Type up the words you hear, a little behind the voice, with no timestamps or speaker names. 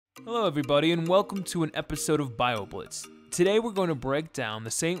Hello everybody and welcome to an episode of BioBlitz. Today we're going to break down the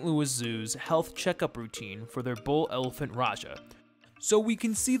St. Louis Zoo's health checkup routine for their bull elephant Raja. So we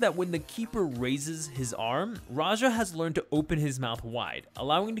can see that when the keeper raises his arm, Raja has learned to open his mouth wide,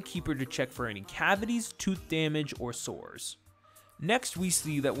 allowing the keeper to check for any cavities, tooth damage, or sores. Next we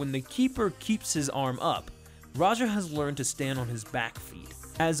see that when the keeper keeps his arm up, Raja has learned to stand on his back feet.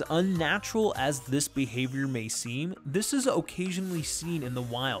 As unnatural as this behavior may seem, this is occasionally seen in the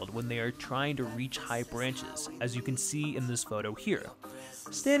wild when they are trying to reach high branches, as you can see in this photo here.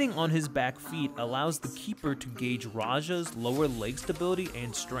 Standing on his back feet allows the keeper to gauge Raja's lower leg stability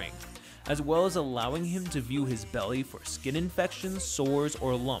and strength, as well as allowing him to view his belly for skin infections, sores,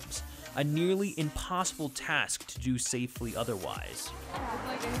 or lumps, a nearly impossible task to do safely otherwise.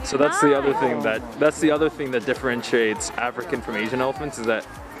 So that's the other thing that differentiates African from Asian elephants, is that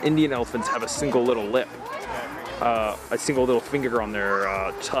Indian elephants have a single little lip, a single little finger on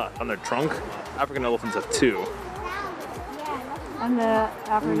their trunk. African elephants have two. And the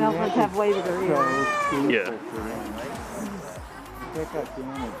African elephants have way bigger ears. Yeah.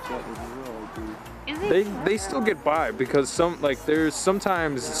 They still get by because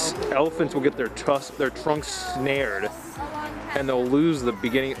sometimes elephants will get their trunks snared and they'll lose the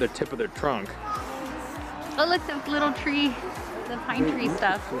tip of their trunk. Oh look, those little tree, the pine tree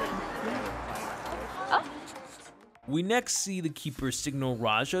stuff. Oh. We next see the keeper signal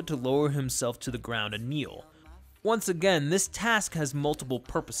Raja to lower himself to the ground and kneel. Once again, this task has multiple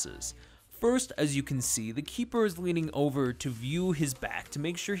purposes. First, as you can see, the keeper is leaning over to view his back to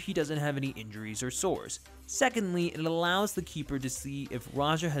make sure he doesn't have any injuries or sores. Secondly, it allows the keeper to see if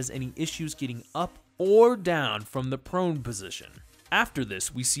Raja has any issues getting up or down from the prone position. After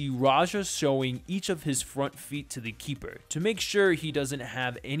this, we see Raja showing each of his front feet to the keeper to make sure he doesn't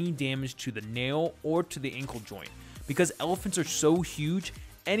have any damage to the nail or to the ankle joint. Because elephants are so huge,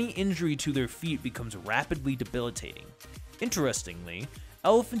 any injury to their feet becomes rapidly debilitating. Interestingly,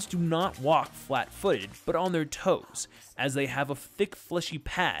 elephants do not walk flat-footed, but on their toes, as they have a thick fleshy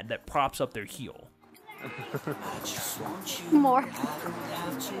pad that props up their heel. More.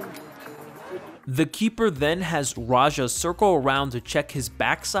 The keeper then has Raja circle around to check his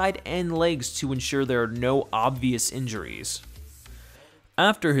backside and legs to ensure there are no obvious injuries.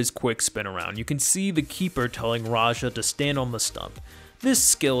 After his quick spin around, you can see the keeper telling Raja to stand on the stump. This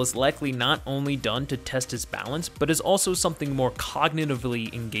skill is likely not only done to test his balance, but is also something more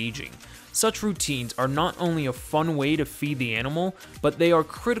cognitively engaging. Such routines are not only a fun way to feed the animal, but they are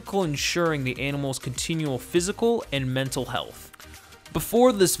critical in ensuring the animal's continual physical and mental health.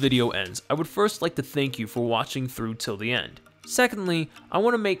 Before this video ends, I would first like to thank you for watching through till the end. Secondly, I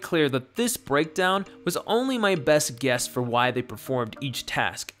want to make clear that this breakdown was only my best guess for why they performed each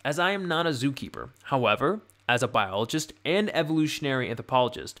task, as I am not a zookeeper. However, as a biologist and evolutionary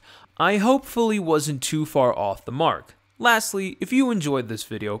anthropologist, I hopefully wasn't too far off the mark. Lastly, if you enjoyed this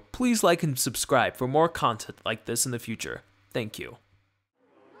video, please like and subscribe for more content like this in the future. Thank you.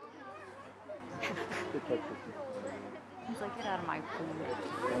 He's like, get out of my food.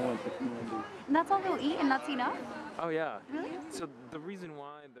 And that's all they'll eat and that's enough? Oh yeah. Really? So the reason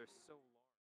why they're so